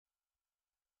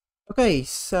Okay,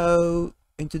 so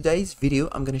in today's video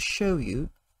I'm going to show you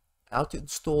how to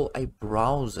install a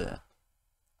browser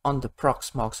on the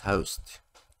Proxmox host.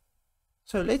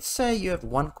 So let's say you have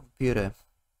one computer,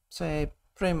 say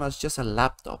pretty much just a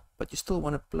laptop, but you still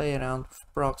want to play around with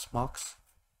Proxmox.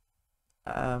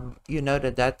 You know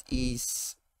that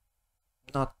is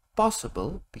not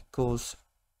possible because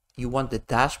you want the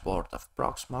dashboard of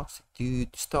Proxmox to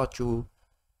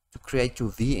create your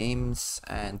VMs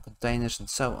and containers and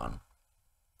so on.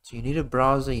 So you need a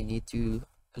browser, you need to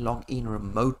log in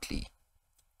remotely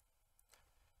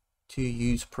to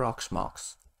use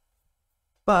Proxmox.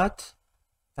 But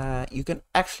you can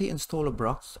actually install a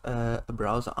browser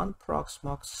on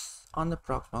Proxmox, on the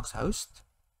Proxmox host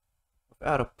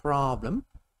without a problem.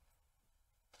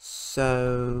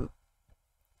 So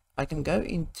I can go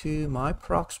into my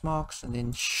Proxmox and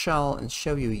then shell and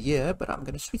show you here, but I'm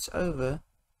going to switch over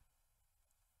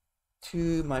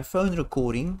to my phone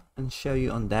recording and show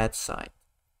you on that side.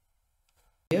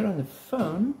 Here on the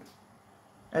phone,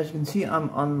 as you can see, I'm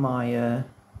on my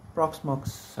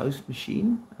Proxmox host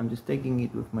machine. I'm just taking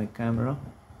it with my camera.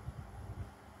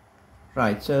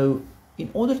 Right, so in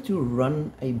order to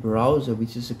run a browser,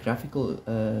 which is a graphical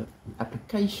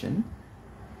application,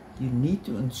 you need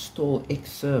to install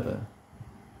xserver.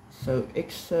 So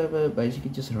xserver basically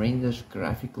just renders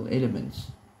graphical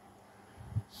elements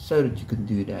so that you can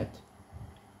do that.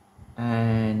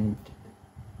 And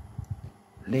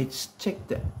let's check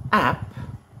the app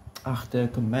after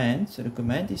command. So the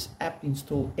command is apt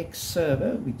install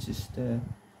xserver, which is the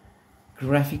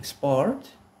graphics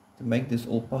part to make this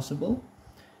all possible.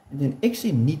 And then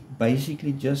xinit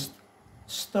basically just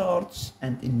starts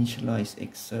and initialize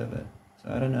xserver. So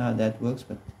I don't know how that works,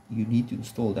 but you need to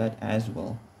install that as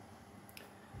well.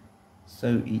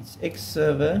 So it's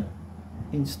xserver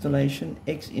installation,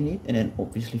 xinit, and then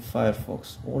obviously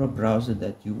Firefox or a browser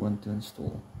that you want to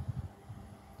install.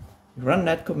 You run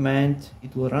that command,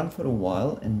 it will run for a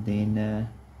while, and then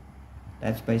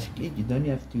that's basically it. You don't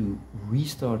have to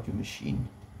restart your machine.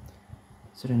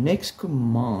 So the next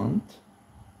command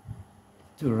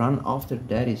to run after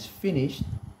that is finished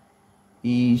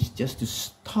is just to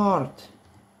start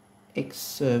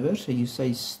xserver. So you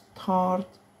say start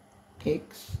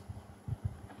x,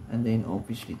 and then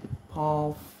obviously the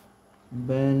path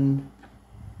bin.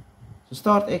 So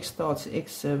start x starts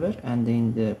xserver, and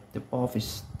then the path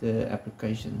is the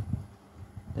application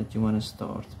that you want to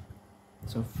start.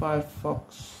 So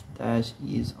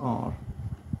firefox-esr,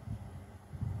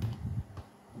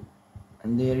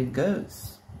 and there it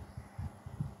goes.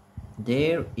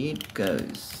 There it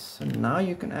goes. So now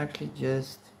you can actually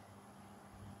just,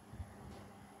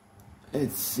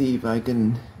 let's see if I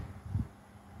can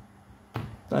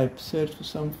type search for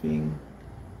something.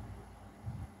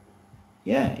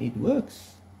 Yeah, it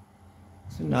works.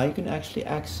 So now you can actually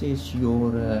access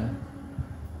your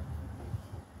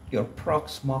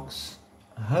Proxmox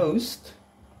host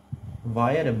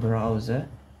via the browser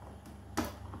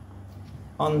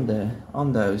on the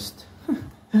host.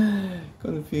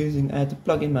 Confusing. I had to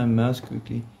plug in my mouse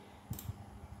quickly.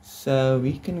 So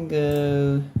we can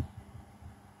go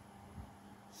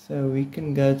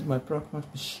to my Proxmox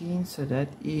machine. So that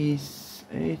is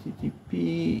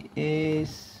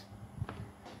https://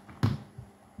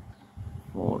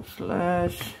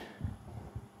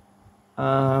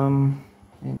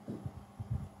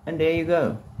 and there you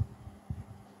go.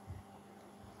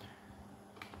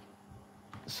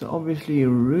 So obviously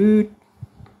root,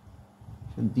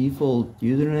 so default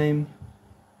username,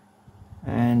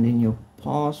 and then your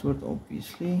password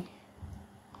obviously.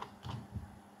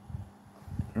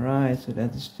 Right, so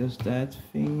that is just that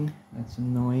thing. That's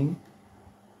annoying.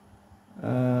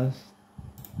 I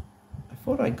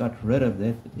thought I got rid of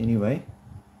that, but anyway.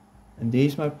 And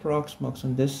there's my Proxmox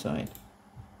on this side.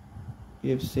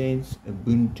 pfSense,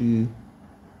 Ubuntu,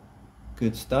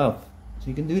 good stuff. So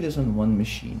you can do this on one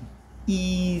machine.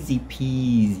 Easy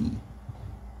peasy.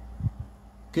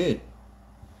 Good.